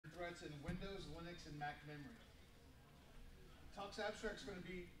threats in Windows, Linux, and Mac memory. Talk's abstract is going to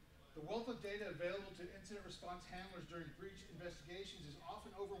be the wealth of data available to incident response handlers during breach investigations is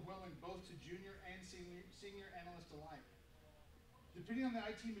often overwhelming both to junior and senior analysts alike. Depending on the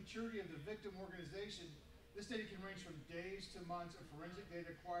IT maturity of the victim organization, this data can range from days to months of forensic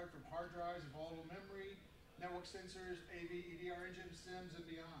data acquired from hard drives and volatile memory, network sensors, AV, EDR engines, SIEMS, and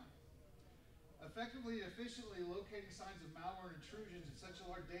beyond. Effectively and efficiently locating signs of malware and intrusions in such a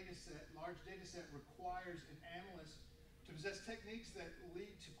large data set requires an analyst to possess techniques that lead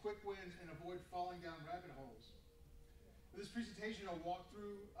to quick wins and avoid falling down rabbit holes. In this presentation, a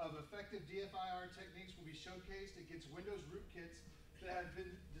walkthrough of effective DFIR techniques will be showcased against Windows rootkits that have been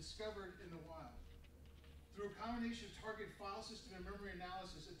discovered in the wild. Through a combination of target file system and memory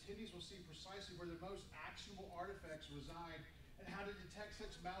analysis, attendees will see precisely where the most actionable artifacts reside and how to detect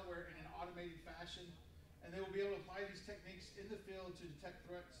such malware in an automated fashion, and they will be able to apply these techniques in the field to detect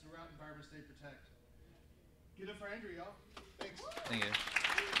threats throughout environments they protect. Give it up for Andrew, y'all. Thanks. Thank you.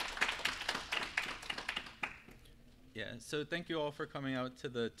 Yeah, so thank you all for coming out to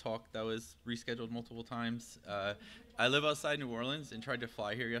the talk that was rescheduled multiple times. I live outside New Orleans and tried to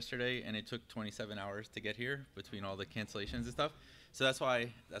fly here yesterday, and it took 27 hours to get here between all the cancellations and stuff. So that's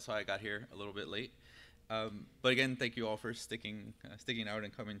why I got here a little bit late. But again, thank you all for sticking out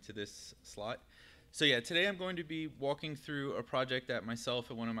and coming to this slot. So yeah, today I'm going to be walking through a project that myself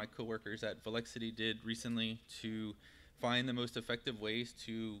and one of my coworkers at Velexity did recently to find the most effective ways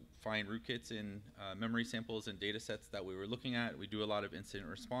to find rootkits in memory samples and data sets that we were looking at. We do a lot of incident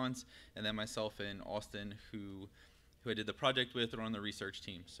response, and then myself and Austin, who I did the project with, are on the research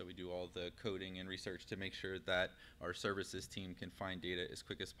team. So we do all the coding and research to make sure that our services team can find data as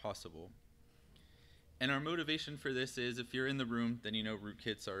quick as possible. And our motivation for this is, if you're in the room, then you know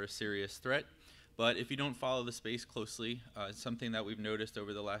rootkits are a serious threat. But if you don't follow the space closely, something that we've noticed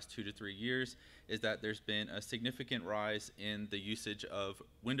over the last 2 to 3 years is that there's been a significant rise in the usage of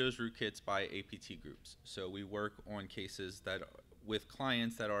Windows rootkits by APT groups. So we work on cases that with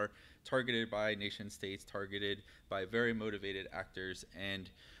clients that are targeted by nation states, targeted by very motivated actors. And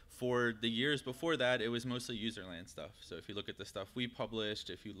for the years before that, it was mostly userland stuff. So if you look at the stuff we published,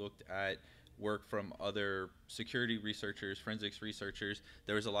 if you looked at work from other security researchers, forensics researchers,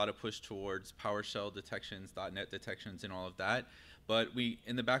 there was a lot of push towards PowerShell detections, .NET detections, and all of that. But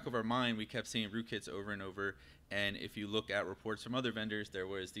in the back of our mind, we kept seeing rootkits over and over. And if you look at reports from other vendors, there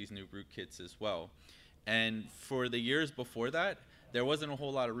was these new rootkits as well. And for the years before that, there wasn't a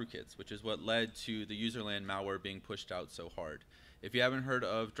whole lot of rootkits, which is what led to the userland malware being pushed out so hard. If you haven't heard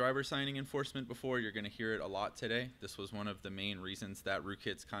of driver signing enforcement before, you're going to hear it a lot today. This was one of the main reasons that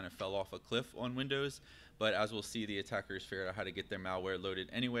rootkits kind of fell off a cliff on Windows. But as we'll see, the attackers figured out how to get their malware loaded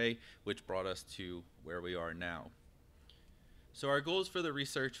anyway, which brought us to where we are now. So our goals for the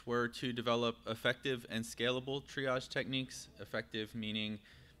research were to develop effective and scalable triage techniques. Effective meaning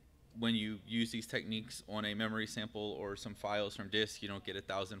when you use these techniques on a memory sample or some files from disk, you don't get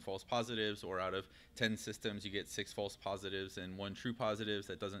 1,000 false positives, or out of 10 systems, you get 6 false positives and 1 true positive.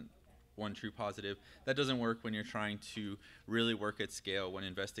 One true positive. That doesn't work when you're trying to really work at scale, when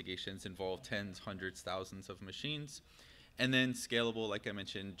investigations involve tens, hundreds, thousands of machines. And then scalable, like I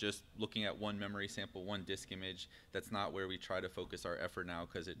mentioned, just looking at one memory sample, one disk image. That's not where we try to focus our effort now,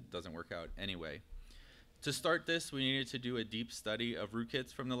 because it doesn't work out anyway. To start this, we needed to do a deep study of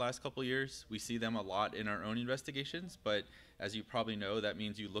rootkits from the last couple years. We see them a lot in our own investigations, but as you probably know, that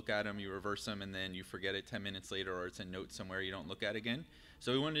means you look at them, you reverse them, and then you forget it 10 minutes later, or it's a note somewhere you don't look at again.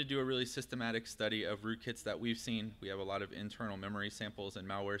 So we wanted to do a really systematic study of rootkits that we've seen. We have a lot of internal memory samples and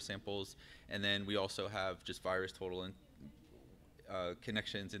malware samples, and then we also have just virus total and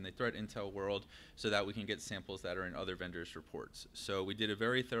connections in the threat intel world, so that we can get samples that are in other vendors' reports. So we did a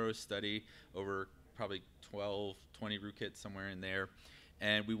very thorough study over probably 12, 20 rootkits, somewhere in there.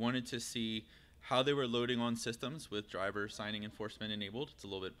 And we wanted to see how they were loading on systems with driver signing enforcement enabled. It's a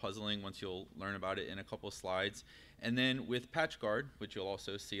little bit puzzling once you'll learn about it in a couple slides. And then with PatchGuard, which you'll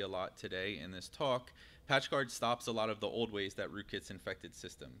also see a lot today in this talk, PatchGuard stops a lot of the old ways that rootkits infected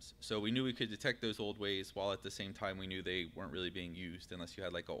systems. So we knew we could detect those old ways, while at the same time we knew they weren't really being used unless you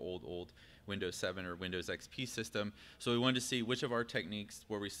had like an old Windows 7 or Windows XP system. So we wanted to see which of our techniques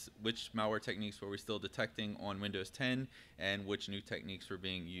which malware techniques were we still detecting on Windows 10, and which new techniques were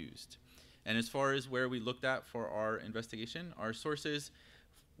being used. And as far as where we looked at for our investigation, our sources,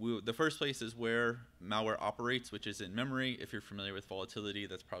 the first place is where malware operates, which is in memory. If you're familiar with volatility,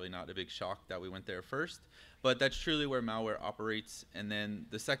 that's probably not a big shock that we went there first. But that's truly where malware operates. And then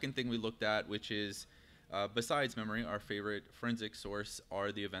the second thing we looked at, which is besides memory, our favorite forensic source,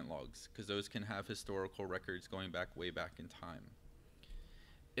 are the event logs, because those can have historical records going back way back in time.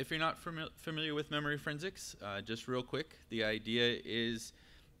 If you're not familiar with memory forensics, just real quick, the idea is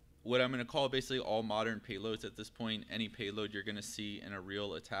what I'm going to call basically all modern payloads at this point. Any payload you're going to see in a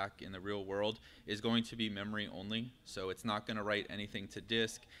real attack in the real world is going to be memory only. So it's not going to write anything to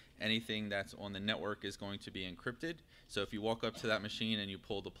disk. Anything that's on the network is going to be encrypted. So if you walk up to that machine and you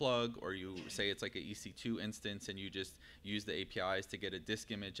pull the plug, or you say it's like an EC2 instance and you just use the APIs to get a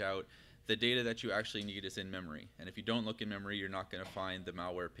disk image out, the data that you actually need is in memory. And if you don't look in memory, you're not going to find the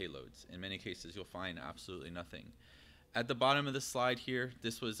malware payloads. In many cases, you'll find absolutely nothing. At the bottom of the slide here,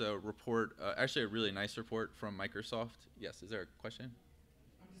 this was a report, actually a really nice report from Microsoft. Yes, is there a question?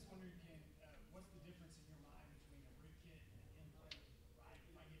 I'm just wondering, Ken, what's the difference in your mind between a rootkit and an input? Right?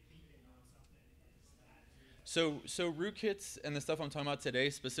 If I get beeping on something, is that... So rootkits and the stuff I'm talking about today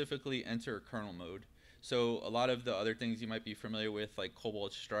specifically enter kernel mode. So a lot of the other things you might be familiar with, like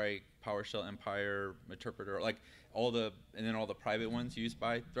Cobalt Strike, PowerShell Empire, Interpreter, like all the private ones used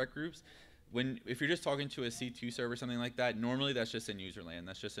by threat groups. If you're just talking to a C2 server or something like that, normally that's just in user land,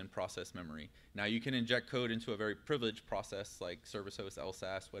 that's just in process memory. Now you can inject code into a very privileged process like service host,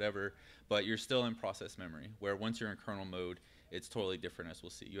 LSAS, whatever, but you're still in process memory, where once you're in kernel mode, it's totally different, as we'll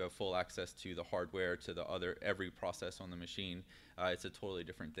see. You have full access to the hardware, to every process on the machine. It's a totally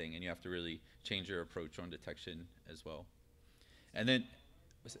different thing, and you have to really change your approach on detection as well. And then,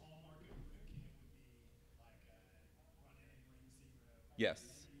 was it? Yes.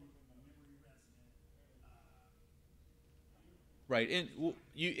 Right, and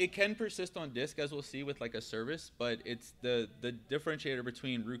it can persist on disk, as we'll see with like a service, but it's the differentiator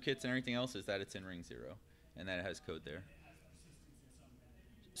between rootkits and everything else is that it's in ring 0, and that it has code there.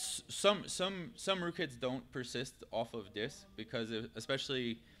 Some rootkits don't persist off of disk because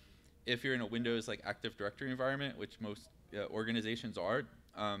especially if you're in a Windows like Active Directory environment, which most organizations are,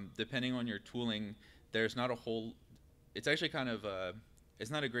 depending on your tooling, there's not a whole. It's actually kind of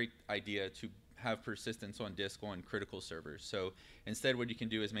it's not a great idea to have persistence on disk on critical servers. So instead what you can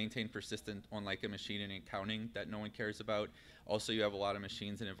do is maintain persistence on like a machine in accounting that no one cares about. Also, you have a lot of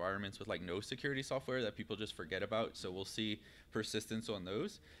machines and environments with like no security software that people just forget about. So we'll see persistence on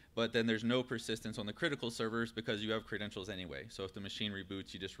those. But then there's no persistence on the critical servers because you have credentials anyway. So if the machine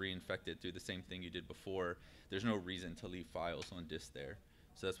reboots, you just reinfect it, do the same thing you did before. There's no reason to leave files on disk there.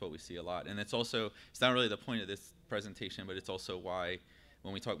 So that's what we see a lot. And it's also, it's not really the point of this presentation, but it's also why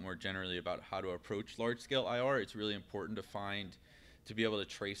when we talk more generally about how to approach large-scale IR, it's really important to be able to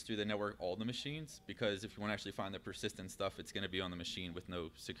trace through the network all the machines, because if you want to actually find the persistent stuff, it's going to be on the machine with no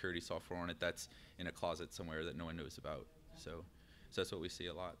security software on it that's in a closet somewhere that no one knows about. So that's what we see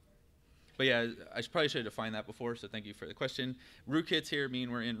a lot. But yeah, I probably should have defined that before, so thank you for the question. Rootkits here mean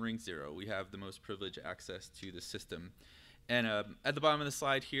we're in ring 0. We have the most privileged access to the system. And at the bottom of the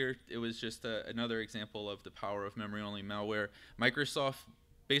slide here, it was just another example of the power of memory-only malware. Microsoft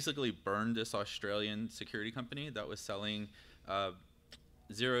basically burned this Australian security company that was selling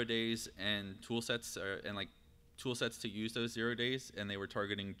 0 days and tool sets to use those 0 days, and they were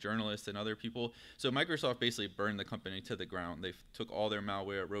targeting journalists and other people. So Microsoft basically burned the company to the ground. They took all their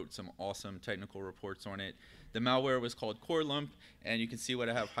malware, wrote some awesome technical reports on it. The malware was called Core Lump, and you can see what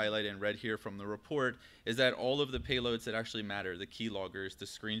I have highlighted in red here from the report is that all of the payloads that actually matter, the key loggers, the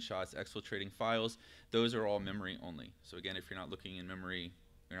screenshots, exfiltrating files, those are all memory only. So again, if you're not looking in memory,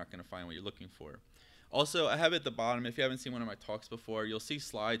 you're not going to find what you're looking for. Also, I have at the bottom, if you haven't seen one of my talks before, you'll see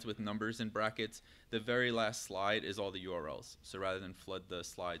slides with numbers in brackets. The very last slide is all the URLs. So rather than flood the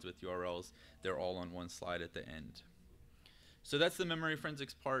slides with URLs, they're all on one slide at the end. So that's the memory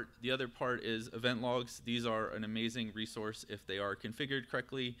forensics part. The other part is event logs. These are an amazing resource if they are configured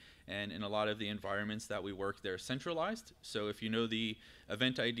correctly, and in a lot of the environments that we work, they're centralized. So if you know the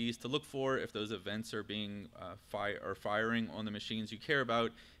event IDs to look for, if those events are being firing on the machines you care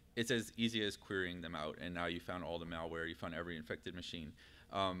about, it's as easy as querying them out, and now you found all the malware, you found every infected machine.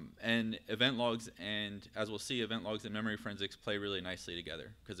 And event logs, and as we'll see, event logs and memory forensics play really nicely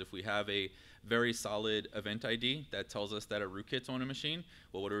together, because if we have a very solid event ID that tells us that a rootkit's on a machine,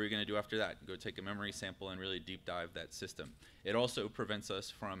 well, what are we going to do after that? Go take a memory sample and really deep dive that system. It also prevents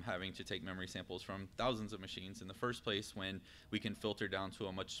us from having to take memory samples from thousands of machines in the first place, when we can filter down to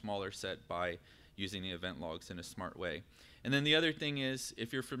a much smaller set by using the event logs in a smart way. And then the other thing is,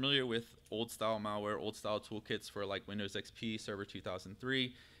 if you're familiar with old style malware, old style toolkits for like Windows XP, Server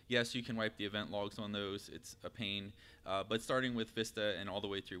 2003, yes, you can wipe the event logs on those. It's a pain. But starting with Vista and all the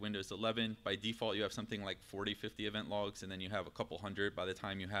way through Windows 11, by default you have something like 40, 50 event logs, and then you have a couple hundred by the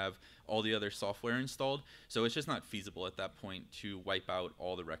time you have all the other software installed. So it's just not feasible at that point to wipe out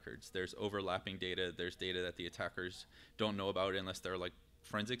all the records. There's overlapping data. There's data that the attackers don't know about unless they're like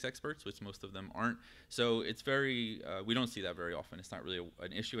forensics experts, which most of them aren't. So it's very, we don't see that very often. It's not really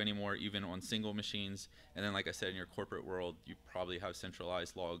an issue anymore, even on single machines. And then, like I said, in your corporate world, you probably have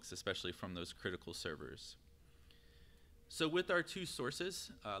centralized logs, especially from those critical servers. So with our two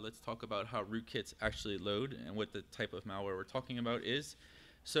sources, let's talk about how rootkits actually load and what the type of malware we're talking about is.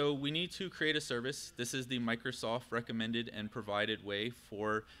 So we need to create a service. This is the Microsoft recommended and provided way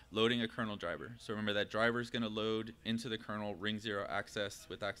for loading a kernel driver. So remember that driver is going to load into the kernel ring 0 access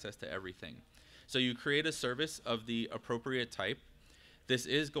with access to everything. So you create a service of the appropriate type. This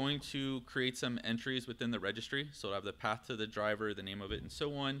is going to create some entries within the registry. So it'll have the path to the driver, the name of it, and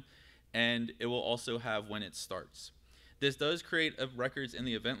so on. And it will also have when it starts. This does create records in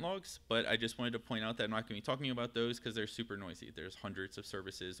the event logs, but I just wanted to point out that I'm not going to be talking about those because they're super noisy. There's hundreds of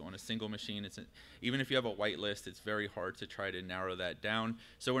services on a single machine. Even if you have a whitelist, it's very hard to try to narrow that down.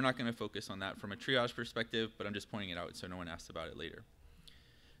 So we're not going to focus on that from a triage perspective, but I'm just pointing it out so no one asks about it later.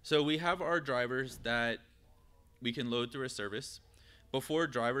 So we have our drivers that we can load through a service. Before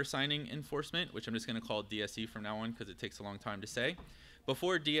driver signing enforcement, which I'm just going to call DSE from now on because it takes a long time to say,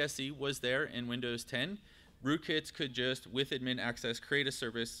 before DSE was there in Windows 10, rootkits could just, with admin access, create a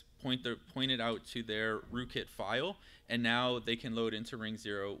service, point it out to their rootkit file, and now they can load into ring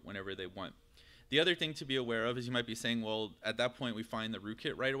 0 whenever they want. The other thing to be aware of is you might be saying, well, at that point we find the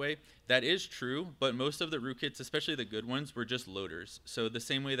rootkit right away. That is true, but most of the rootkits, especially the good ones, were just loaders. So the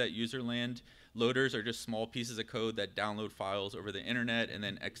same way that userland loaders are just small pieces of code that download files over the internet and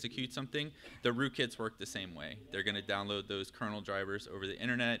then execute something, the rootkits work the same way. They're going to download those kernel drivers over the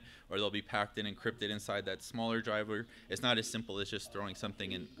internet, or they'll be packed and encrypted inside that smaller driver. It's not as simple as just throwing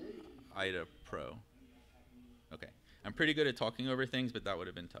something in IDA Pro. Okay, I'm pretty good at talking over things, but that would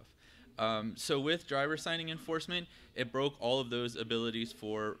have been tough. So with driver signing enforcement, it broke all of those abilities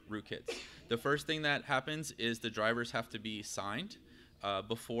for rootkits. The first thing that happens is the drivers have to be signed.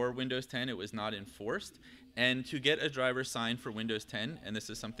 Before Windows 10, it was not enforced. And to get a driver signed for Windows 10, and this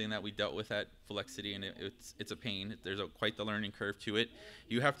is something that we dealt with at Flexity, and it's a pain. There's quite the learning curve to it.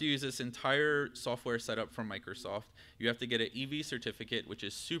 You have to use this entire software setup from Microsoft. You have to get an EV certificate, which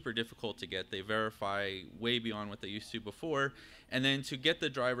is super difficult to get. They verify way beyond what they used to before. And then to get the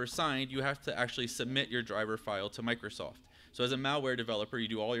driver signed, you have to actually submit your driver file to Microsoft. So as a malware developer, you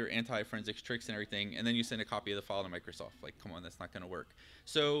do all your anti-forensics tricks and everything, and then you send a copy of the file to Microsoft. Like, come on, that's not going to work.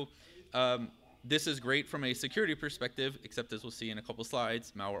 So this is great from a security perspective, except as we'll see in a couple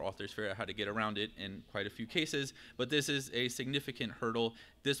slides, malware authors figure out how to get around it in quite a few cases, but this is a significant hurdle.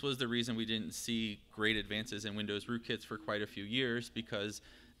 This was the reason we didn't see great advances in Windows rootkits for quite a few years, because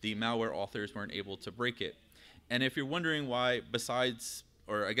the malware authors weren't able to break it. And if you're wondering why, besides,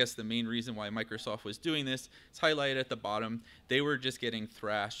 or I guess the main reason why Microsoft was doing this, it's highlighted at the bottom. They were just getting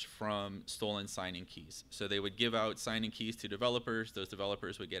thrashed from stolen signing keys. So they would give out signing keys to developers. Those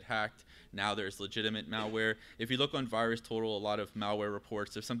developers would get hacked. Now there's legitimate malware. If you look on VirusTotal, a lot of malware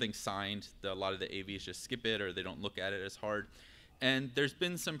reports, if something's signed, a lot of the AVs just skip it or they don't look at it as hard. And there's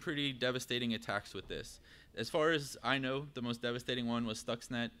been some pretty devastating attacks with this. As far as I know, the most devastating one was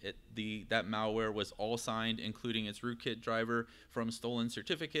Stuxnet. That malware was all signed, including its rootkit driver, from stolen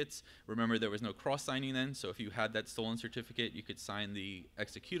certificates. Remember, there was no cross-signing then, so if you had that stolen certificate, you could sign the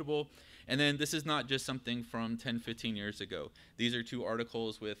executable. And then this is not just something from 10, 15 years ago. These are two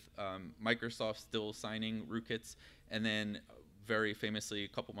articles with Microsoft still signing rootkits, and then very famously, a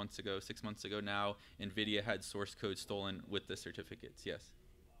couple months ago, 6 months ago now, NVIDIA had source code stolen with the certificates. Yes?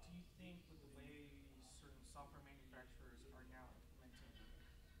 Do you think with the way certain software manufacturers are now implementing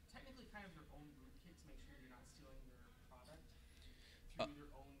technically kind of their own rootkits, make sure you're not stealing their product through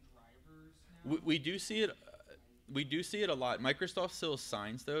their own drivers now? We do see it. We do see it a lot. Microsoft still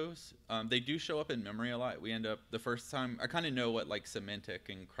signs those. They do show up in memory a lot. We end up, the first time, I kind of know what like Symantec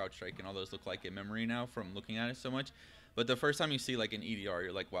and CrowdStrike and all those look like in memory now from looking at it so much. But the first time you see like an EDR,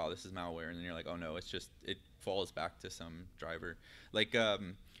 you're like, wow, this is malware. And then you're like, oh no, it's just, it falls back to some driver. Like, I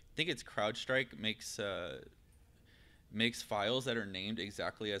think it's CrowdStrike makes files that are named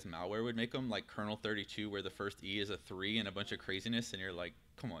exactly as malware would make them, like kernel 32, where the first E is a 3 and a bunch of craziness. And you're like,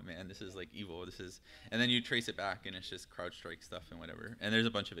 come on, man, this is like evil. And then you trace it back and it's just CrowdStrike stuff and whatever. And there's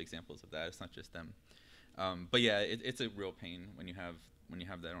a bunch of examples of that. It's not just them. But yeah, it's a real pain when you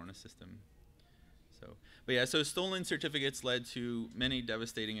have that on a system. But yeah, so stolen certificates led to many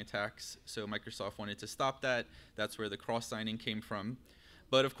devastating attacks. So Microsoft wanted to stop that. That's where the cross-signing came from.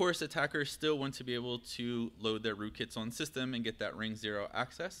 But of course, attackers still want to be able to load their rootkits on system and get that ring 0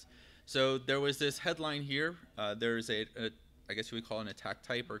 access. So there was this headline here. There's I guess you would call it an attack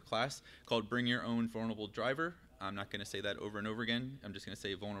type or class called Bring Your Own Vulnerable Driver. I'm not going to say that over and over again. I'm just going to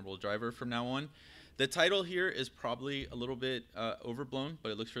say vulnerable driver from now on. The title here is probably a little bit overblown,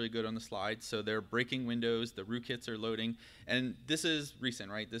 but it looks really good on the slide. So they're breaking Windows, the rootkits are loading, and this is recent,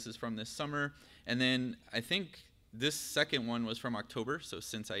 right? This is from this summer, and then I think this second one was from October, so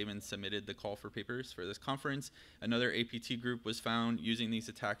since I even submitted the call for papers for this conference, another APT group was found using these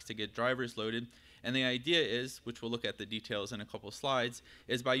attacks to get drivers loaded. And the idea is, which we'll look at the details in a couple slides,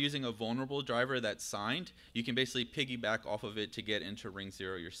 is by using a vulnerable driver that's signed, you can basically piggyback off of it to get into Ring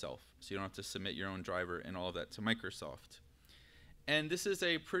 0 yourself. So you don't have to submit your own driver and all of that to Microsoft. And this is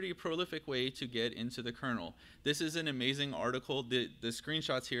a pretty prolific way to get into the kernel. This is an amazing article. The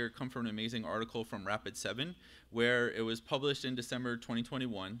screenshots here come from an amazing article from Rapid7, where it was published in December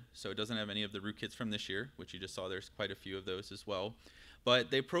 2021. So it doesn't have any of the rootkits from this year, which you just saw. There's quite a few of those as well.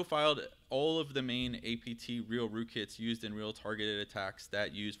 But they profiled all of the main APT real rootkits used in real targeted attacks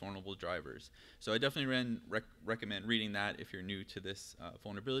that use vulnerable drivers. So I definitely recommend reading that if you're new to this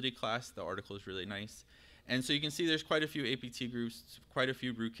vulnerability class. The article is really nice. And so you can see there's quite a few APT groups, quite a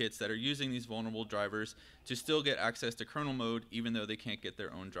few rootkits that are using these vulnerable drivers to still get access to kernel mode, even though they can't get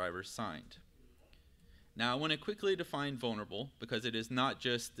their own drivers signed. Now I want to quickly define vulnerable, because it is not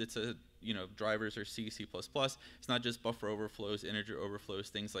just, it's a, drivers or C, C++. It's not just buffer overflows, integer overflows,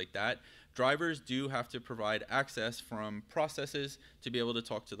 things like that. Drivers do have to provide access from processes to be able to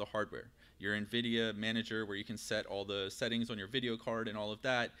talk to the hardware. Your NVIDIA manager, where you can set all the settings on your video card and all of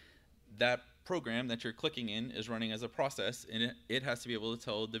that, that program that you're clicking in is running as a process, and it has to be able to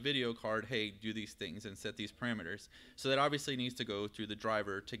tell the video card, hey, do these things and set these parameters. So that obviously needs to go through the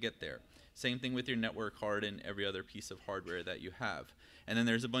driver to get there. Same thing with your network card and every other piece of hardware that you have. And then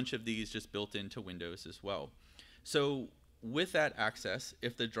there's a bunch of these just built into Windows as well. So with that access,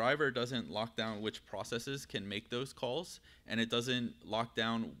 if the driver doesn't lock down which processes can make those calls, and it doesn't lock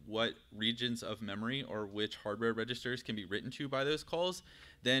down what regions of memory or which hardware registers can be written to by those calls,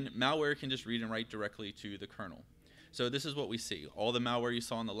 then malware can just read and write directly to the kernel. So this is what we see. All the malware you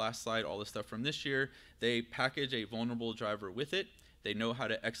saw on the last slide, all the stuff from this year, they package a vulnerable driver with it. They know how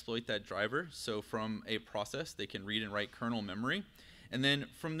to exploit that driver. So from a process, they can read and write kernel memory. And then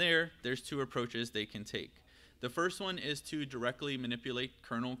from there, there's two approaches they can take. The first one is to directly manipulate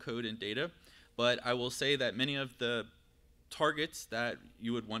kernel code and data, but I will say that many of the targets that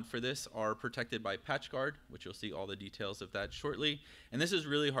you would want for this are protected by PatchGuard, which you'll see all the details of that shortly. And this is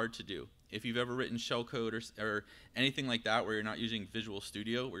really hard to do. If you've ever written shellcode or anything like that where you're not using Visual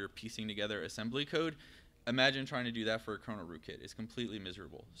Studio, where you're piecing together assembly code, imagine trying to do that for a kernel rootkit. It's completely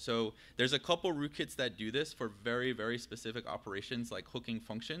miserable. So there's a couple rootkits that do this for very, very specific operations like hooking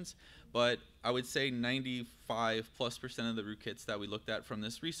functions, but I would say 95+% of the rootkits that we looked at from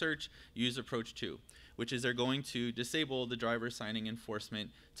this research use approach 2, which is they're going to disable the driver signing enforcement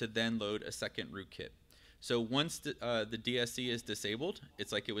to then load a second rootkit. So once the DSC is disabled,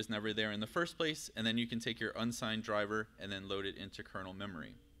 it's like it was never there in the first place, and then you can take your unsigned driver and then load it into kernel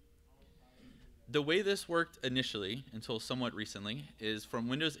memory. The way this worked initially, until somewhat recently, is from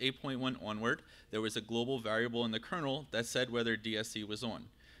Windows 8.1 onward, there was a global variable in the kernel that said whether DSC was on.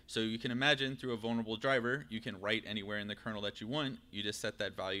 So you can imagine through a vulnerable driver, you can write anywhere in the kernel that you want, you just set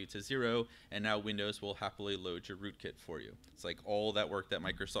that value to 0, and now Windows will happily load your rootkit for you. It's like all that work that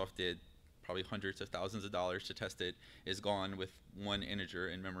Microsoft did, probably hundreds of thousands of dollars to test it, is gone with one integer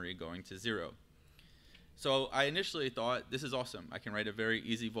in memory going to 0. So I initially thought, this is awesome. I can write a very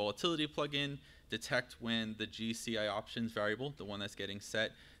easy volatility plugin, detect when the GCI options variable, the one that's getting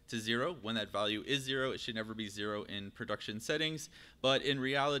set to 0, when that value is 0, it should never be 0 in production settings. But in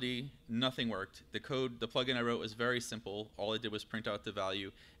reality, nothing worked. The code, the plugin I wrote was very simple. All it did was print out the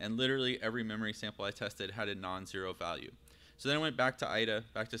value, and literally every memory sample I tested had a non-zero value. So then I went back to IDA,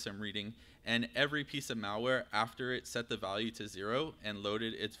 back to some reading, and every piece of malware, after it set the value to 0 and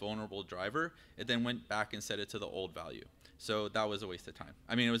loaded its vulnerable driver, it then went back and set it to the old value. So that was a waste of time.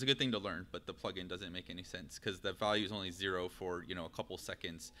 I mean, it was a good thing to learn, but the plugin doesn't make any sense because the value is only 0 for a couple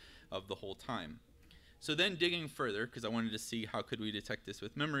seconds of the whole time. So then digging further, because I wanted to see how could we detect this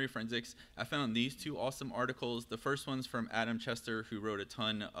with memory forensics, I found these two awesome articles. The first one's from Adam Chester, who wrote a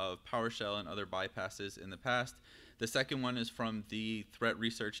ton of PowerShell and other bypasses in the past. The second one is from the threat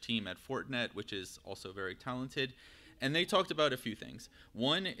research team at Fortinet, which is also very talented. And they talked about a few things.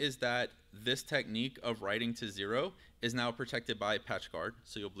 One is that this technique of writing to 0 is now protected by PatchGuard,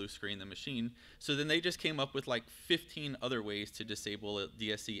 so you'll blue screen the machine. So then they just came up with like 15 other ways to disable a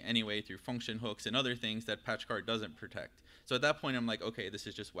DSC anyway through function hooks and other things that PatchGuard doesn't protect. So at that point I'm like, okay, this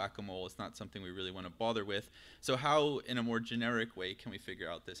is just whack-a-mole. It's not something we really want to bother with. So how, in a more generic way, can we figure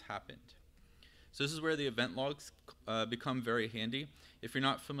out this happened? So this is where the event logs become very handy. If you're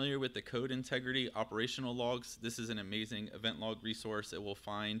not familiar with the code integrity operational logs, this is an amazing event log resource. It will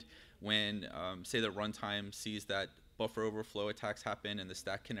find when, say, the runtime sees that buffer overflow attacks happen and the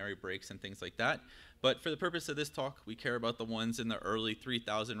stack canary breaks and things like that. But for the purpose of this talk, we care about the ones in the early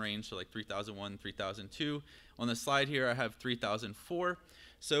 3000 range, so like 3001, 3002. On the slide here, I have 3004.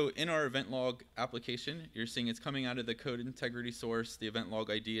 So in our event log application, you're seeing it's coming out of the code integrity source. The event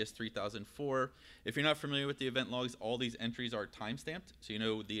log ID is 3004. If you're not familiar with the event logs, all these entries are timestamped, so you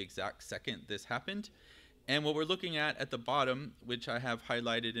know the exact second this happened. And what we're looking at the bottom, which I have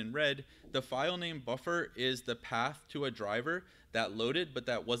highlighted in red, the file name buffer is the path to a driver that loaded but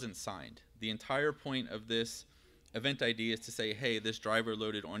that wasn't signed. The entire point of this event ID is to say, hey, this driver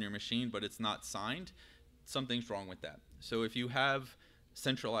loaded on your machine, but it's not signed. Something's wrong with that. So if you have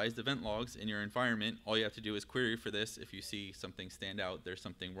centralized event logs in your environment, all you have to do is query for this. If you see something stand out, there's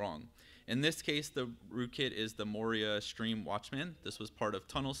something wrong. In this case, the rootkit is the Moria Stream Watchman. This was part of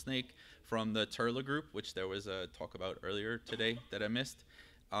Tunnel Snake from the Turla group, which there was a talk about earlier today that I missed.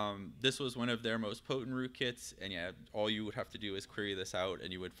 This was one of their most potent rootkits, and yeah, all you would have to do is query this out,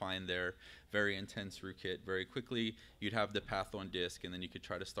 and you would find their very intense rootkit very quickly. You'd have the path on disk, and then you could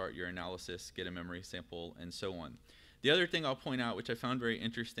try to start your analysis, get a memory sample, and so on. The other thing I'll point out, which I found very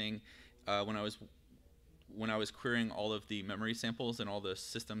interesting when I was querying all of the memory samples and all the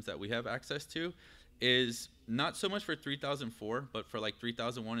systems that we have access to, is not so much for 3004, but for like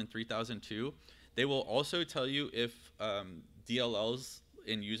 3001 and 3002, they will also tell you if DLLs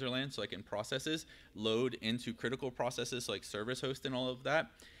in userland, so like in processes, load into critical processes, so like service host and all of that.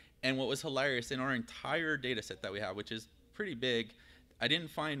 And what was hilarious, in our entire data set that we have, which is pretty big, I didn't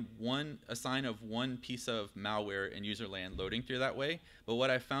find a sign of one piece of malware in userland loading through that way, but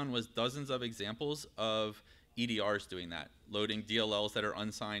what I found was dozens of examples of EDRs doing that, loading DLLs that are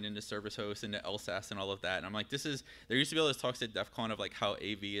unsigned into service hosts, into LSAS and all of that. And I'm like, there used to be all those talks at DEF CON of like how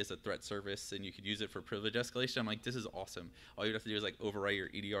AV is a threat service and you could use it for privilege escalation. I'm like, this is awesome. All you have to do is like overwrite your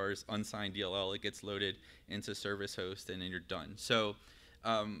EDR's unsigned DLL, it gets loaded into service host, and then you're done. So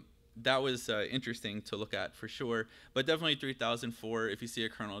that was interesting to look at for sure, but definitely 3004, if you see a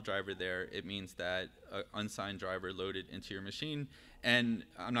kernel driver there, it means that an unsigned driver loaded into your machine. And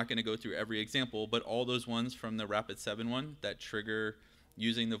I'm not going to go through every example, but all those ones from the Rapid7 one that trigger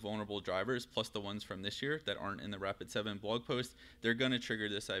using the vulnerable drivers, plus the ones from this year that aren't in the Rapid7 blog post, they're going to trigger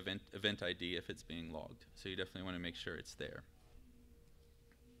this event ID if it's being logged. So you definitely want to make sure it's there.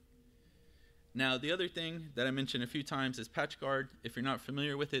 Now, the other thing that I mentioned a few times is PatchGuard. If you're not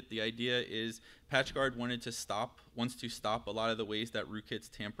familiar with it, the idea is PatchGuard wants to stop a lot of the ways that rootkits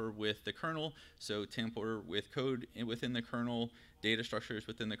tamper with the kernel. So tamper with code within the kernel, data structures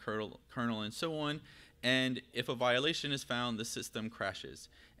within the kernel, and so on. And if a violation is found, the system crashes.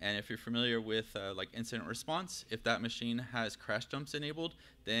 And if you're familiar with like incident response, if that machine has crash dumps enabled,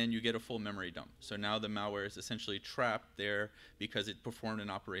 then you get a full memory dump. So now the malware is essentially trapped there because it performed an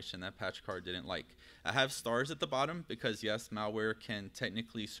operation that PatchGuard didn't like. I have stars at the bottom because yes, malware can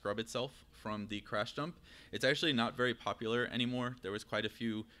technically scrub itself from the crash dump. It's actually not very popular anymore. There was quite a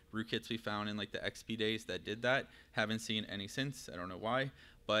few rootkits we found in like the XP days that did that. Haven't seen any since. I don't know why.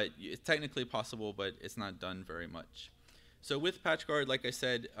 But it's technically possible, but it's not done very much. So with PatchGuard, like I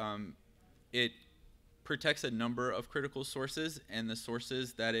said, it protects a number of critical sources, and the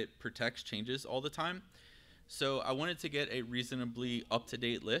sources that it protects changes all the time. So I wanted to get a reasonably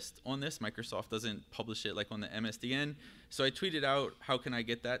up-to-date list on this. Microsoft doesn't publish it like on the MSDN. So I tweeted out, how can I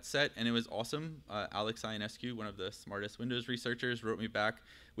get that set? And it was awesome. Alex Ionescu, one of the smartest Windows researchers, wrote me back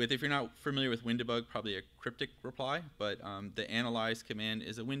with, if you're not familiar with WinDebug, probably a cryptic reply, but the analyze command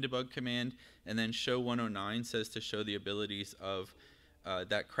is a WinDebug command, and then show 109 says to show the abilities of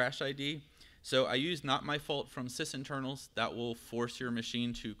that crash ID. So I use not my fault from sysinternals. That will force your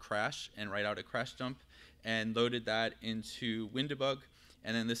machine to crash and write out a crash dump, and loaded that into WinDebug.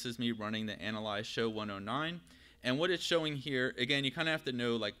 And then this is me running the analyze show 109. And what it's showing here, again, you kind of have to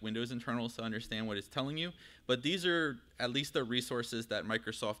know like Windows internals to understand what it's telling you, but these are at least the resources that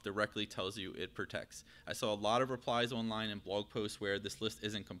Microsoft directly tells you it protects. I saw a lot of replies online and blog posts where this list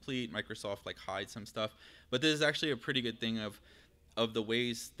isn't complete, Microsoft like hides some stuff, but this is actually a pretty good thing of the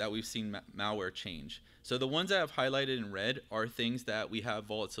ways that we've seen malware change. So the ones that I've highlighted in red are things that we have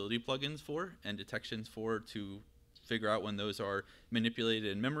volatility plugins for and detections for to figure out when those are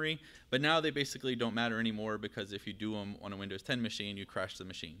manipulated in memory. But now they basically don't matter anymore because if you do them on a Windows 10 machine, you crash the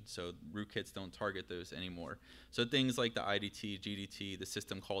machine. So rootkits don't target those anymore. So things like the IDT, GDT, the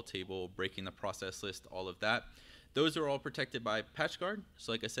system call table, breaking the process list, all of that, those are all protected by PatchGuard.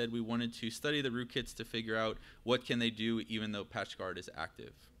 So like I said, we wanted to study the rootkits to figure out what can they do even though PatchGuard is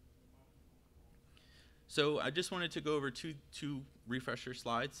active. So I just wanted to go over two refresher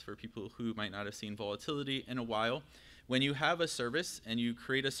slides for people who might not have seen volatility in a while. When you have a service and you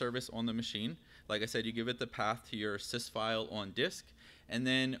create a service on the machine, like I said, you give it the path to your sys file on disk, and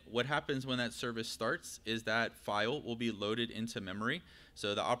then what happens when that service starts is that file will be loaded into memory.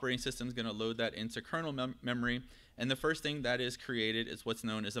 So the operating system is going to load that into kernel memory, and the first thing that is created is what's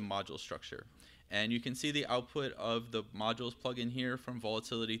known as a module structure. And you can see the output of the modules plugin here from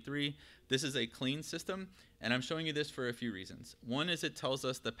Volatility 3. This is a clean system, and I'm showing you this for a few reasons. One is it tells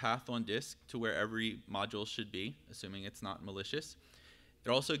us the path on disk to where every module should be, assuming it's not malicious. It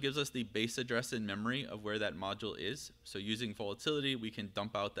also gives us the base address in memory of where that module is. So using Volatility, we can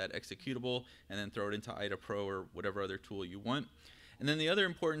dump out that executable and then throw it into IDA Pro or whatever other tool you want. And then the other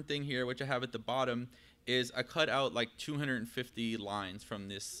important thing here, which I have at the bottom, is I cut out like 250 lines from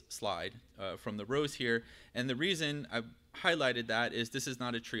this slide, from the rows here. And the reason I've highlighted that is this is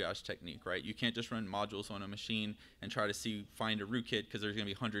not a triage technique, right? You can't just run modules on a machine and try to find a rootkit because there's going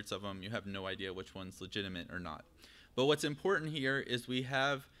to be hundreds of them. You have no idea which one's legitimate or not. But what's important here is we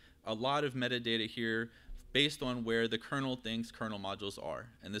have a lot of metadata here based on where the kernel thinks kernel modules are.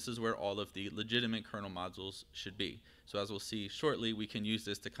 And this is where all of the legitimate kernel modules should be. So as we'll see shortly, we can use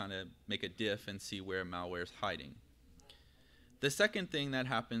this to kind of make a diff and see where malware is hiding. The second thing that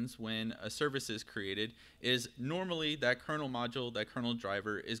happens when a service is created is normally that kernel module, that kernel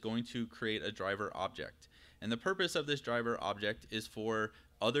driver, is going to create a driver object. And the purpose of this driver object is for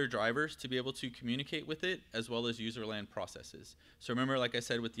other drivers to be able to communicate with it, as well as userland processes. So remember, like I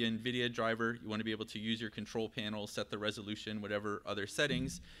said, with the NVIDIA driver, you want to be able to use your control panel, set the resolution, whatever other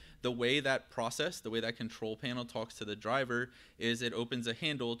settings. The way that process, the way that control panel talks to the driver is it opens a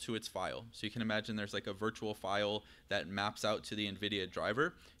handle to its file. So you can imagine there's like a virtual file that maps out to the NVIDIA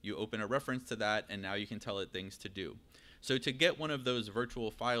driver. You open a reference to that, and now you can tell it things to do. So to get one of those virtual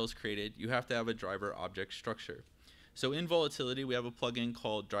files created, you have to have a driver object structure. So in Volatility, we have a plugin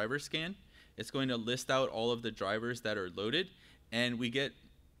called Driver Scan. It's going to list out all of the drivers that are loaded, and we get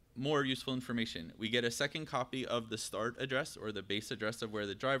more useful information. We get a second copy of the start address or the base address of where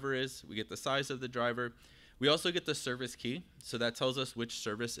the driver is. We get the size of the driver. We also get the service key, so that tells us which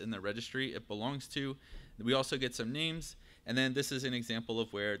service in the registry it belongs to. We also get some names, and then this is an example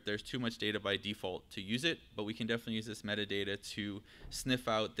of where there's too much data by default to use it, but we can definitely use this metadata to sniff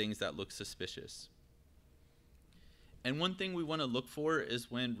out things that look suspicious. And one thing we want to look for is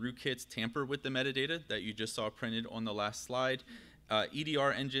when rootkits tamper with the metadata that you just saw printed on the last slide.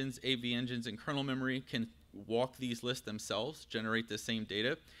 EDR engines, AV engines, and kernel memory can walk these lists themselves, generate the same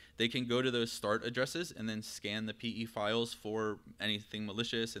data. They can go to those start addresses and then scan the PE files for anything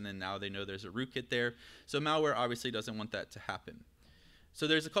malicious, and then now they know there's a rootkit there. So malware obviously doesn't want that to happen. So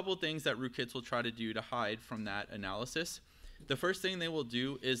there's a couple things that rootkits will try to do to hide from that analysis. The first thing they will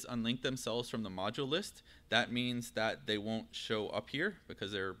do is unlink themselves from the module list. That means that they won't show up here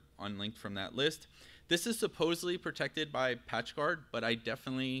because they're unlinked from that list. This is supposedly protected by PatchGuard, but I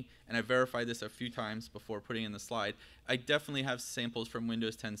definitely, and I verified this a few times before putting in the slide, I definitely have samples from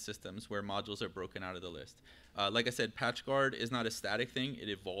Windows 10 systems where modules are broken out of the list. Like I said, PatchGuard is not a static thing. It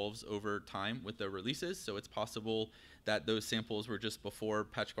evolves over time with the releases, so it's possible that those samples were just before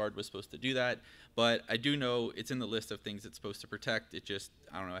PatchGuard was supposed to do that. But I do know it's in the list of things it's supposed to protect. It just,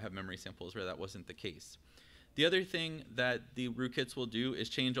 I don't know, I have memory samples where that wasn't the case. The other thing that the rootkits will do is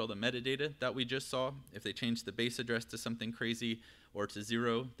change all the metadata that we just saw. If they change the base address to something crazy or to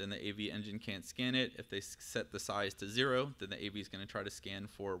 0, then the AV engine can't scan it. If they set the size to 0, then the AV is going to try to scan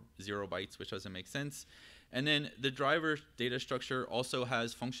for 0 bytes, which doesn't make sense. And then the driver data structure also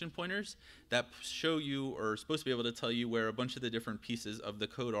has function pointers that show you, or are supposed to be able to tell you, where a bunch of the different pieces of the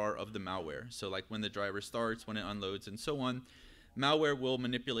code are of the malware. So like when the driver starts, when it unloads, and so on. Malware will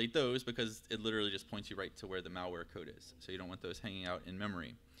manipulate those because it literally just points you right to where the malware code is. So you don't want those hanging out in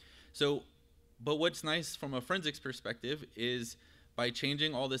memory. So, but what's nice from a forensics perspective is by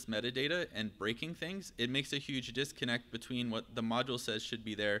changing all this metadata and breaking things, it makes a huge disconnect between what the module says should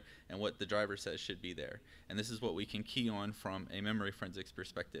be there and what the driver says should be there. And this is what we can key on from a memory forensics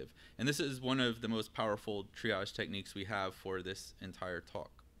perspective. And this is one of the most powerful triage techniques we have for this entire talk.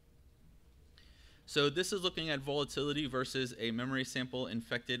 So this is looking at volatility versus a memory sample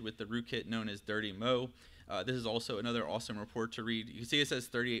infected with the rootkit known as Dirty Mo. This is also another awesome report to read. You can see it says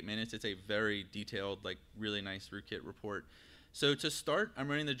 38 minutes. It's a very detailed, like really nice rootkit report. So to start, I'm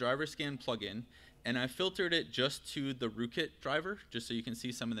running the driver scan plugin, and I filtered it just to the rootkit driver, just so you can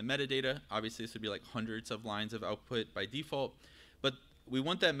see some of the metadata. Obviously, this would be like hundreds of lines of output by default, but we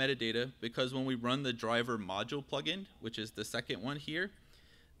want that metadata because when we run the driver module plugin, which is the second one here,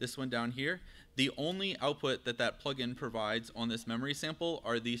 this one down here, the only output that that plugin provides on this memory sample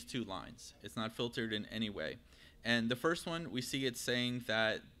are these two lines. It's not filtered in any way. And the first one, we see it's saying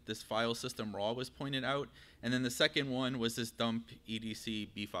that this file system raw was pointed out, and then the second one was this dump edc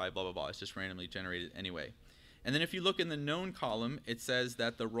b5 blah blah blah. It's just randomly generated anyway. And then if you look in the known column, it says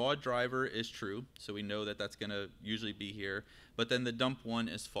that the raw driver is true, so we know that that's going to usually be here, but then the dump one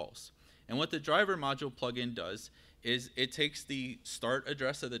is false. And what the driver module plugin does is it takes the start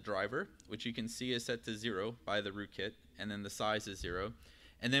address of the driver, which you can see is set to 0 by the rootkit, and then the size is 0.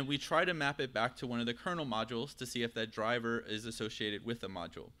 And then we try to map it back to one of the kernel modules to see if that driver is associated with the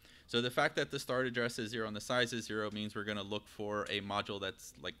module. So the fact that the start address is 0 and the size is 0 means we're going to look for a module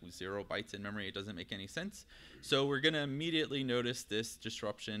that's like 0 bytes in memory. It doesn't make any sense. So we're going to immediately notice this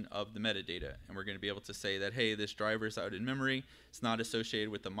disruption of the metadata. And we're going to be able to say that, hey, this driver's out in memory. It's not associated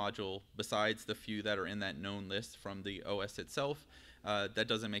with the module besides the few that are in that known list from the OS itself. That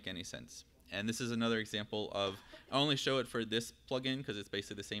doesn't make any sense. And this is another example of, I only show it for this plugin because it's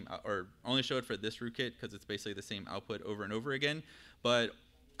basically the same, or only show it for this rootkit because it's basically the same output over and over again. But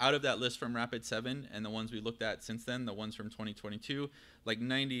out of that list from Rapid7 and the ones we looked at since then, the ones from 2022, like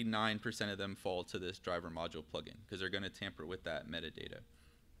 99% of them fall to this driver module plugin because they're going to tamper with that metadata.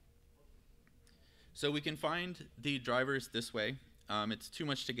 So we can find the drivers this way. It's too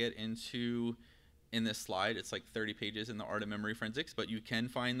much to get into in this slide. It's like 30 pages in the art of memory forensics, but you can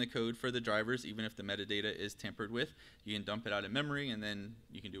find the code for the drivers even if the metadata is tampered with. You can dump it out of memory and then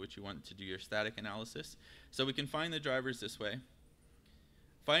you can do what you want to do your static analysis. So we can find the drivers this way.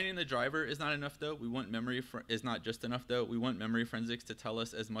 Finding the driver is not enough though. We want memory is not just enough though. We want memory forensics to tell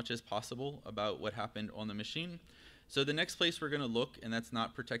us as much as possible about what happened on the machine. So the next place we're going to look, and that's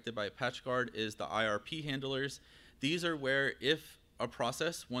not protected by a patch guard, is the IRP handlers. These are where if a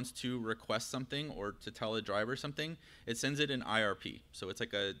process wants to request something or to tell a driver something, it sends it an IRP. So it's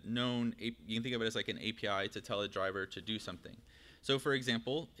like a known, you can think of it as like an API to tell a driver to do something. So for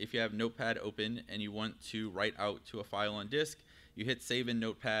example, if you have Notepad open and you want to write out to a file on disk, you hit save in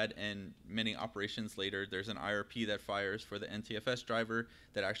Notepad and many operations later, there's an IRP that fires for the NTFS driver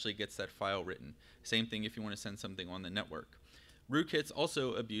that actually gets that file written. Same thing if you want to send something on the network. Rootkits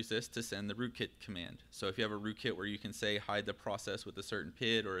also abuse this to send the rootkit command. So if you have a rootkit where you can say hide the process with a certain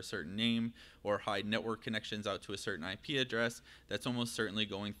PID or a certain name, or hide network connections out to a certain IP address, that's almost certainly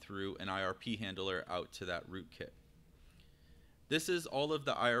going through an IRP handler out to that rootkit. This is all of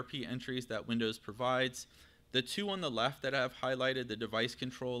the IRP entries that Windows provides. The two on the left that I have highlighted, the device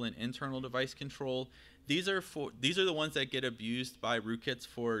control and internal device control, these are the ones that get abused by rootkits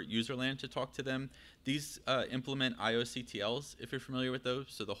for userland to talk to them. These implement IOCTLs, if you're familiar with those.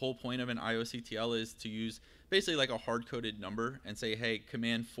 So the whole point of an IOCTL is to use basically like a hard-coded number and say, hey,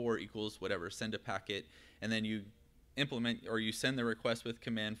 command 4 equals whatever, send a packet, and then you implement or you send the request with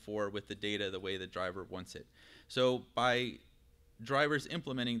command 4 with the data the way the driver wants it. So by drivers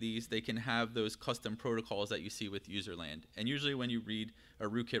implementing these, they can have those custom protocols that you see with userland. And usually when you read a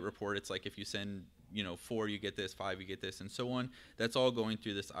rootkit report, it's like if you send 4, you get this, 5, you get this, and so on. That's all going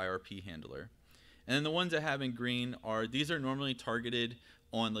through this IRP handler. And then the ones I have in green these are normally targeted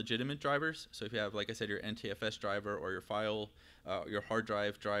on legitimate drivers. So if you have, like I said, your NTFS driver or your hard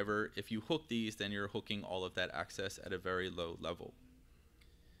drive driver, if you hook these, then you're hooking all of that access at a very low level.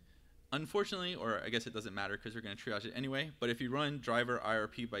 Unfortunately, or I guess it doesn't matter because we're going to triage it anyway, but if you run driver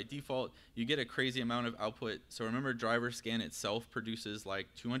IRP by default, you get a crazy amount of output. So remember, driver scan itself produces like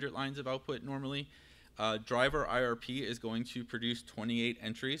 200 lines of output normally. Driver IRP is going to produce 28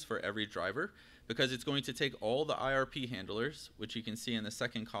 entries for every driver because it's going to take all the IRP handlers, which you can see in the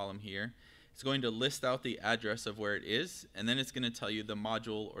second column here. It's going to list out the address of where it is, and then it's going to tell you the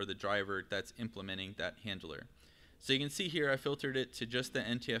module or the driver that's implementing that handler. So you can see here I filtered it to just the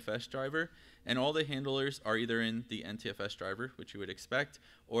NTFS driver, and all the handlers are either in the NTFS driver, which you would expect,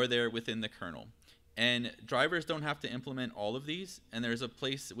 or they're within the kernel. And drivers don't have to implement all of these, and there's a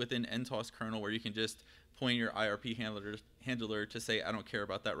place within NTOS kernel where you can just point your IRP handler to say, I don't care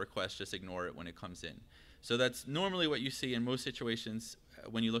about that request, just ignore it when it comes in. So that's normally what you see in most situations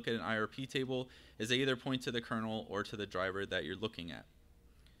when you look at an IRP table, is they either point to the kernel or to the driver that you're looking at.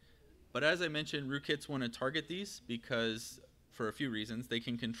 But as I mentioned, rootkits want to target these because, for a few reasons, they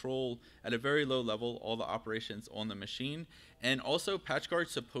can control at a very low level all the operations on the machine. And also, PatchGuard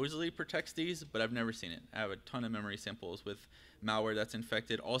supposedly protects these, but I've never seen it. I have a ton of memory samples with malware that's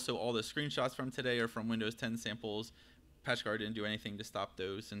infected. Also, all the screenshots from today are from Windows 10 samples. PatchGuard didn't do anything to stop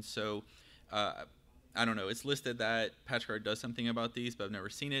those. And so, I don't know, it's listed that PatchGuard does something about these, but I've never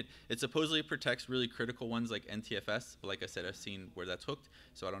seen it. It supposedly protects really critical ones like NTFS, but like I said, I've seen where that's hooked,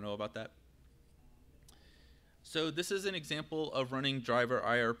 so I don't know about that. So this is an example of running driver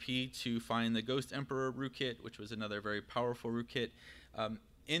IRP to find the Ghost Emperor rootkit, which was another very powerful rootkit.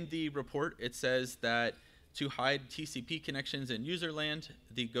 In the report, it says that to hide TCP connections in user land,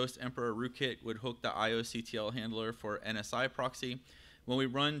 the Ghost Emperor rootkit would hook the IOCTL handler for NSI proxy. When we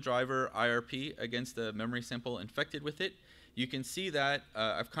run driver IRP against the memory sample infected with it, you can see that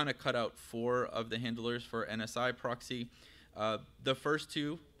I've kind of cut out 4 of the handlers for NSI proxy. The first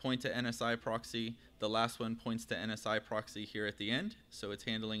 2 point to NSI proxy. The last one points to NSI proxy here at the end, so it's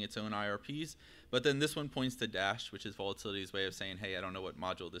handling its own IRPs. But then this one points to dash, which is volatility's way of saying, hey, I don't know what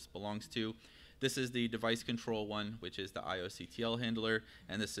module this belongs to. This is the device control one, which is the IOCTL handler,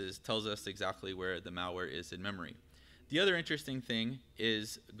 and this tells us exactly where the malware is in memory. The other interesting thing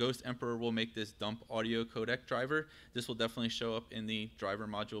is Ghost Emperor will make this dump audio codec driver. This will definitely show up in the driver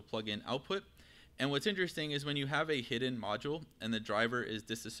module plugin output. And what's interesting is when you have a hidden module and the driver is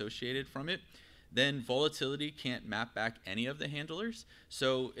disassociated from it, then volatility can't map back any of the handlers.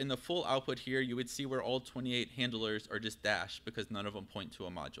 So in the full output here, you would see where all 28 handlers are just dashed because none of them point to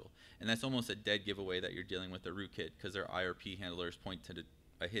a module. And that's almost a dead giveaway that you're dealing with a rootkit because their IRP handlers point to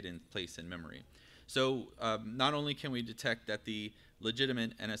a hidden place in memory. So not only can we detect that the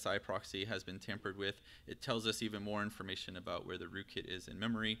legitimate NSI proxy has been tampered with, it tells us even more information about where the rootkit is in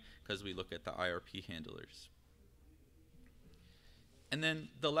memory because we look at the IRP handlers. And then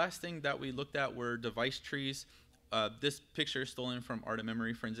the last thing that we looked at were device trees. This picture is stolen from Art of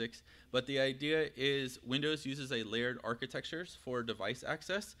Memory Forensics, but the idea is Windows uses a layered architectures for device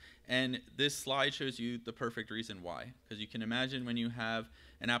access, and this slide shows you the perfect reason why. Because you can imagine when you have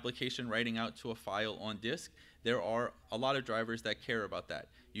an application writing out to a file on disk, there are a lot of drivers that care about that.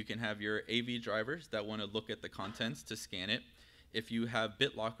 You can have your AV drivers that want to look at the contents to scan it. If you have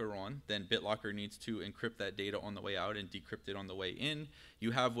BitLocker on, then BitLocker needs to encrypt that data on the way out and decrypt it on the way in.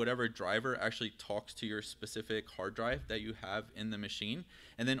 You have whatever driver actually talks to your specific hard drive that you have in the machine.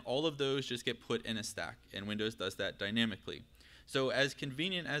 And then all of those just get put in a stack, and Windows does that dynamically. So as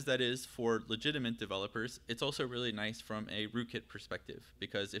convenient as that is for legitimate developers, it's also really nice from a rootkit perspective,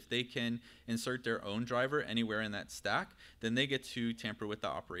 because if they can insert their own driver anywhere in that stack, then they get to tamper with the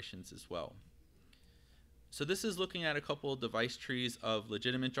operations as well. So this is looking at a couple device trees of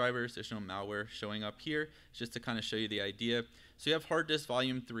legitimate drivers. There's no malware showing up here. It's just to kind of show you the idea. So you have hard disk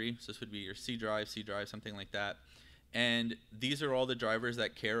volume 3. So this would be your C drive, something like that. And these are all the drivers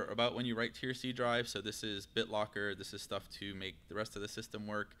that care about when you write to your C drive. So this is BitLocker. This is stuff to make the rest of the system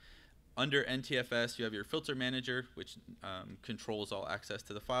work. Under NTFS, you have your filter manager, which controls all access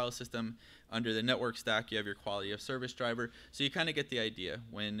to the file system. Under the network stack, you have your quality of service driver. So you kind of get the idea.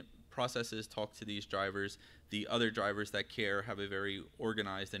 When processes talk to these drivers, the other drivers that care have a very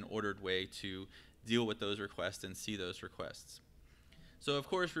organized and ordered way to deal with those requests and see those requests. So of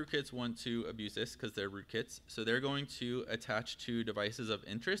course rootkits want to abuse this because they're rootkits, so they're going to attach to devices of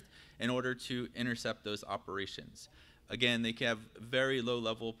interest in order to intercept those operations. Again, they can have very low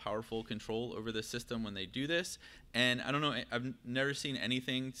level powerful control over the system when they do this, and I don't know, I've never seen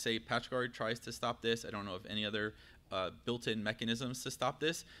anything say PatchGuard tries to stop this. I don't know of any other built-in mechanisms to stop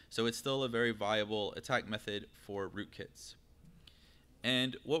this, so it's still a very viable attack method for rootkits.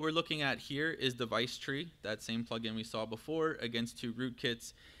 And what we're looking at here is device tree, that same plugin we saw before, against 2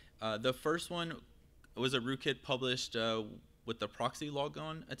 rootkits. The first one was a rootkit published with the proxy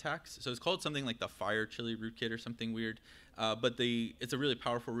logon attacks, so it's called something like the Fire Chili rootkit or something weird, but it's a really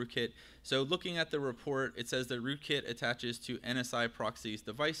powerful rootkit. So looking at the report, it says the rootkit attaches to NSI proxy's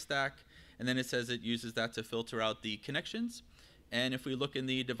device stack, and then it says it uses that to filter out the connections. And if we look in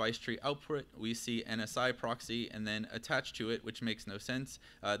the device tree output, we see NSI proxy and then attached to it, which makes no sense.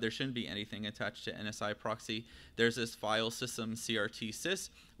 There shouldn't be anything attached to NSI proxy. There's this file system CRT sys,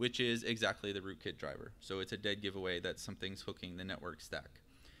 which is exactly the rootkit driver. So it's a dead giveaway that something's hooking the network stack.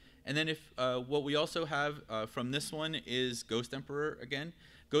 And then if what we also have from this one is Ghost Emperor again.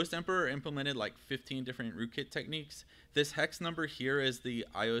 Ghost Emperor implemented like 15 different rootkit techniques. This hex number here is the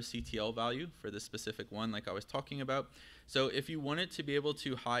IOCTL value for the specific one like I was talking about. So if you wanted to be able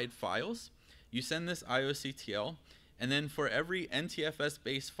to hide files, you send this IOCTL, and then for every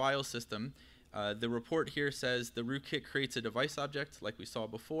NTFS-based file system, the report here says the rootkit creates a device object like we saw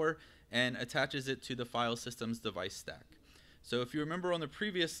before and attaches it to the file system's device stack. So if you remember on the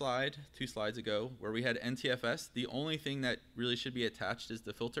previous slide, 2 slides ago, where we had NTFS, the only thing that really should be attached is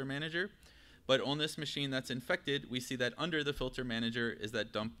the filter manager. But on this machine that's infected, we see that under the filter manager is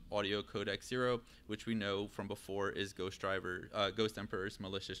that dump audio codec 0, which we know from before is Ghost Emperor's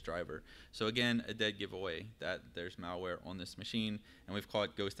malicious driver. So again, a dead giveaway that there's malware on this machine, and we've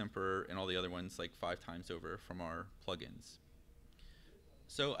caught Ghost Emperor and all the other ones like 5 times over from our plugins.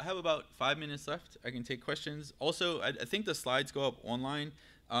 So I have about 5 minutes left. I can take questions. Also, I think the slides go up online.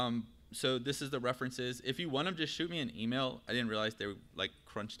 So this is the references. If you want them, just shoot me an email. I didn't realize they were like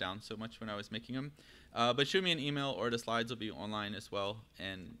crunched down so much when I was making them. But shoot me an email, or the slides will be online as well,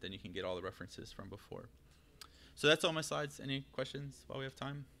 and then you can get all the references from before. So that's all my slides. Any questions while we have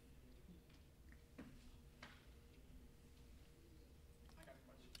time? I got a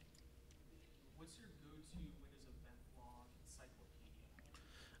question. What's your go-to Windows event log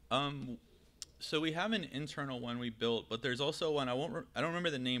encyclopedia? So we have an internal one we built, but there's also one I don't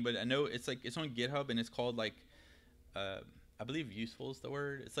remember the name, but I know it's on GitHub, and it's called like I believe useful is the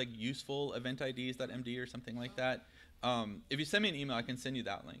word. It's like useful event IDs.md or something like that. If you send me an email, I can send you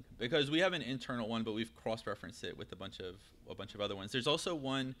that link, because we have an internal one, but we've cross-referenced it with a bunch of other ones. There's also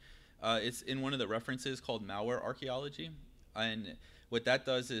one. It's in one of the references called malware archaeology, and what that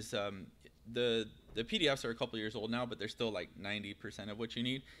does is the PDFs are a couple years old now, but they're still like 90% of what you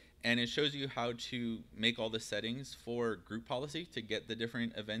need. And it shows you how to make all the settings for group policy to get the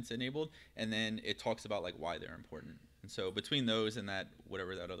different events enabled, and then it talks about like why they're important. And so between those and that,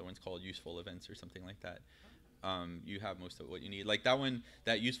 whatever that other one's called, useful events or something like that, you have most of what you need. Like that one,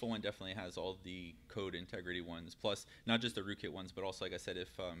 that useful one definitely has all the code integrity ones, plus not just the rootkit ones, but also, like I said,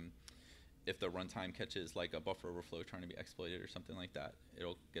 if the runtime catches like a buffer overflow trying to be exploited or something like that,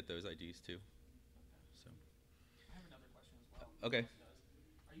 it'll get those IDs too. So. I have another question as well. Okay.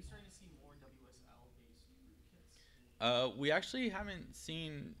 Are you starting to see more WSL-based rootkits? We actually haven't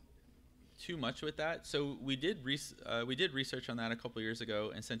seen too much with that. So we did research on that a couple years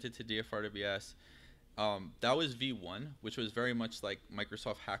ago and sent it to DFIR. That was V1, which was very much like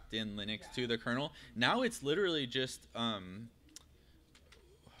Microsoft hacked in Linux to the kernel. Now it's literally just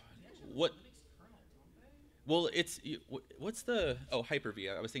what. Well, what's the Hyper-V?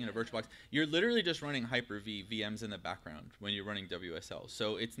 I was thinking of VirtualBox. You're literally just running Hyper-V VMs in the background when you're running WSL.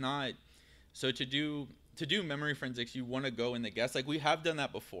 So it's not. So to do memory forensics, you want to go in the guest. Like we have done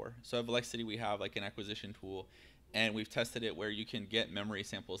that before. So at Velexity, we have like an acquisition tool, and we've tested it where you can get memory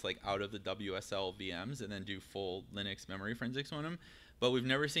samples like out of the WSL VMs and then do full Linux memory forensics on them. But we've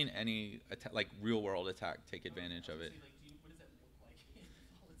never seen any like real world attack take advantage of it. What does that look like in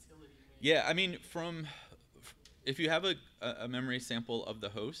volatility? Yeah, I mean, if you have a memory sample of the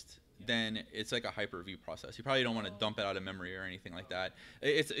host, then it's like a Hyper-V process. You probably don't want to dump it out of memory or anything like that.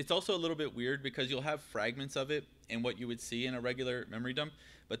 It's also a little bit weird because you'll have fragments of it in what you would see in a regular memory dump,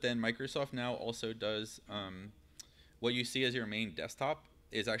 but then Microsoft now also does what you see as your main desktop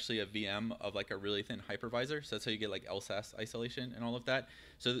is actually a VM of like a really thin hypervisor. So that's how you get like LSAS isolation and all of that.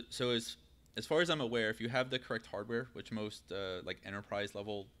 So as far as I'm aware, if you have the correct hardware, which most like enterprise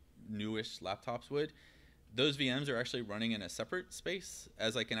level newish laptops would, those VMs are actually running in a separate space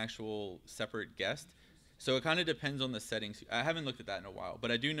as like an actual separate guest. So it kind of depends on the settings. I haven't looked at that in a while,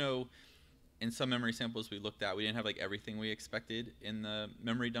 but I do know in some memory samples we looked at, we didn't have like everything we expected in the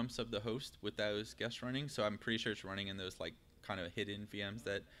memory dumps of the host with those guests running. So I'm pretty sure it's running in those like kind of hidden VMs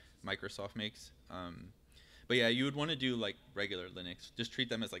that Microsoft makes. But yeah, you would want to do like regular Linux. Just treat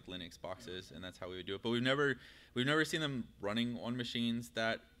them as like Linux boxes, and that's how we would do it. But we've never seen them running on machines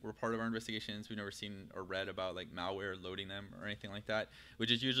that were part of our investigations. We've never seen or read about like malware loading them or anything like that,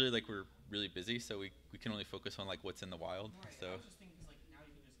 which is usually like we're really busy, so we can only focus on like what's in the wild. Right. So. I was just thinking because like now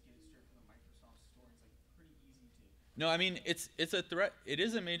you can just get it straight from the Microsoft store. It's like pretty easy to. No, I mean it's a threat. It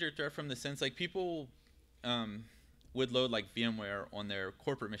is a major threat from the sense like people would load like VMware on their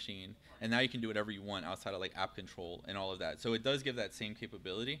corporate machine, and now you can do whatever you want outside of like app control and all of that. So it does give that same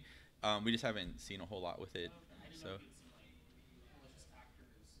capability. We just haven't seen a whole lot with it. I didn't So. know if you'd see like malicious actors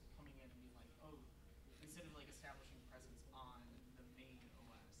coming in and being like, oh, instead of like establishing presence on the main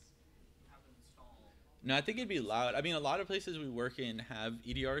OS, have them install. No, I think it'd be loud. I mean, a lot of places we work in have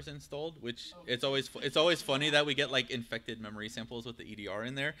EDRs installed, which it's always funny that we get like infected memory samples with the EDR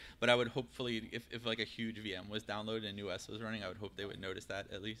in there. But I would hopefully, if like a huge VM was downloaded and new OS was running, I would hope they would notice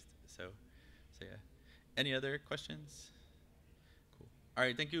that at least. So yeah. Any other questions? Cool. All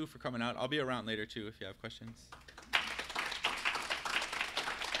right, thank you for coming out. I'll be around later too if you have questions.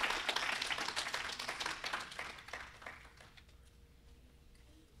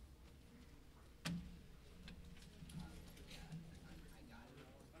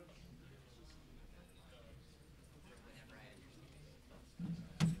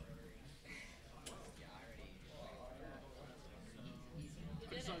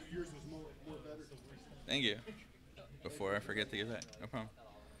 Thank you. Before I forget to give that, no problem.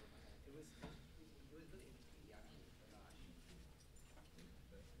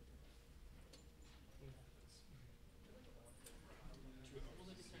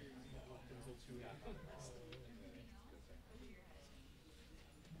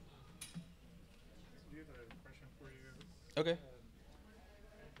 for you. Okay.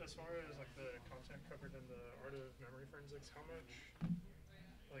 As far as like the content covered in the art of memory forensics, how much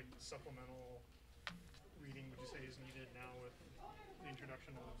like supplemental reading would you say is needed now with the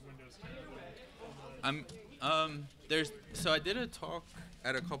introduction of Windows 10? So I did a talk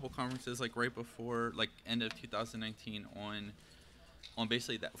at a couple conferences like right before like end of 2019 on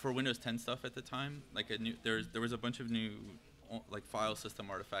basically that for Windows 10 stuff at the time. Like there was a bunch of new like file system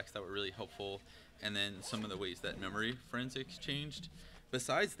artifacts that were really helpful, and then some of the ways that memory forensics changed.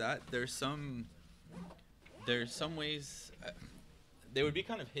 Besides that, there's some ways they would be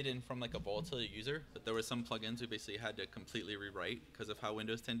kind of hidden from like a volatile user, but there were some plugins we basically had to completely rewrite because of how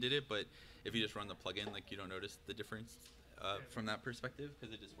Windows 10 did it. But if you just run the plugin, like you don't notice the difference from that perspective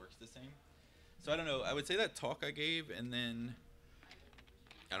because it just works the same. So I don't know. I would say that talk I gave, and then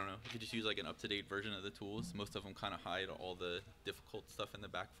I don't know. You could just use like an up-to-date version of the tools. Most of them kind of hide all the difficult stuff in the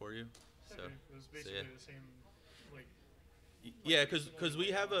back for you. So, it was basically yeah. the same, like. Yeah, because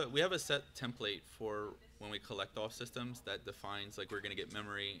we have a set template for when we collect off systems that defines like we're gonna get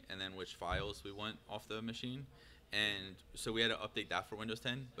memory and then which files we want off the machine, and so we had to update that for Windows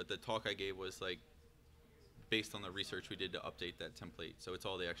 10. But the talk I gave was like based on the research we did to update that template. So it's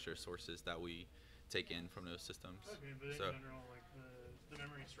all the extra sources that we take in from those systems. Okay, but in So. general, like the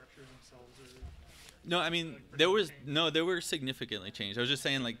memory structures themselves are. No, I mean there were significantly changed. I was just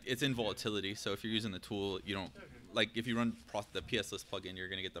saying like it's in volatility, so if you're using the tool, you don't like if you run the PS list plugin, you're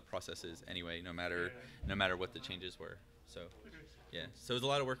gonna get the processes anyway, no matter what the changes were. So yeah, so it's a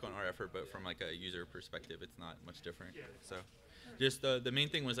lot of work on our effort, but from like a user perspective, it's not much different. So just the main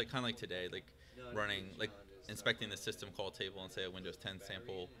thing was like kind of like today, like running like inspecting the system call table and say a Windows 10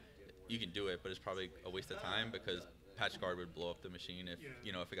 sample. You can do it, but it's probably a waste of time because PatchGuard would blow up the machine if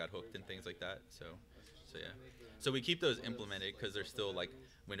if it got hooked and things like that. So yeah. So we keep those implemented because there's still like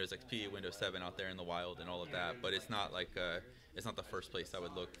Windows XP, Windows 7 out there in the wild and all of that. But it's not like it's not the first place I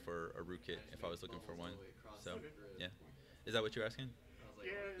would look for a rootkit if I was looking for one. So yeah. Is that what you're asking?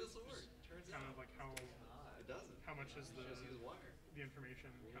 Yeah, it's kind of like how much has the information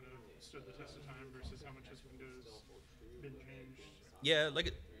kind of stood the test of time versus how much has Windows been changed? Yeah,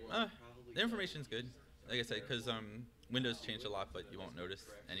 like the information's good. Like I said, because Windows changed a lot, but you won't notice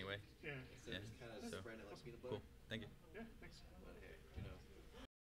anyway. Yeah. So cool. Thank you. Yeah, thanks.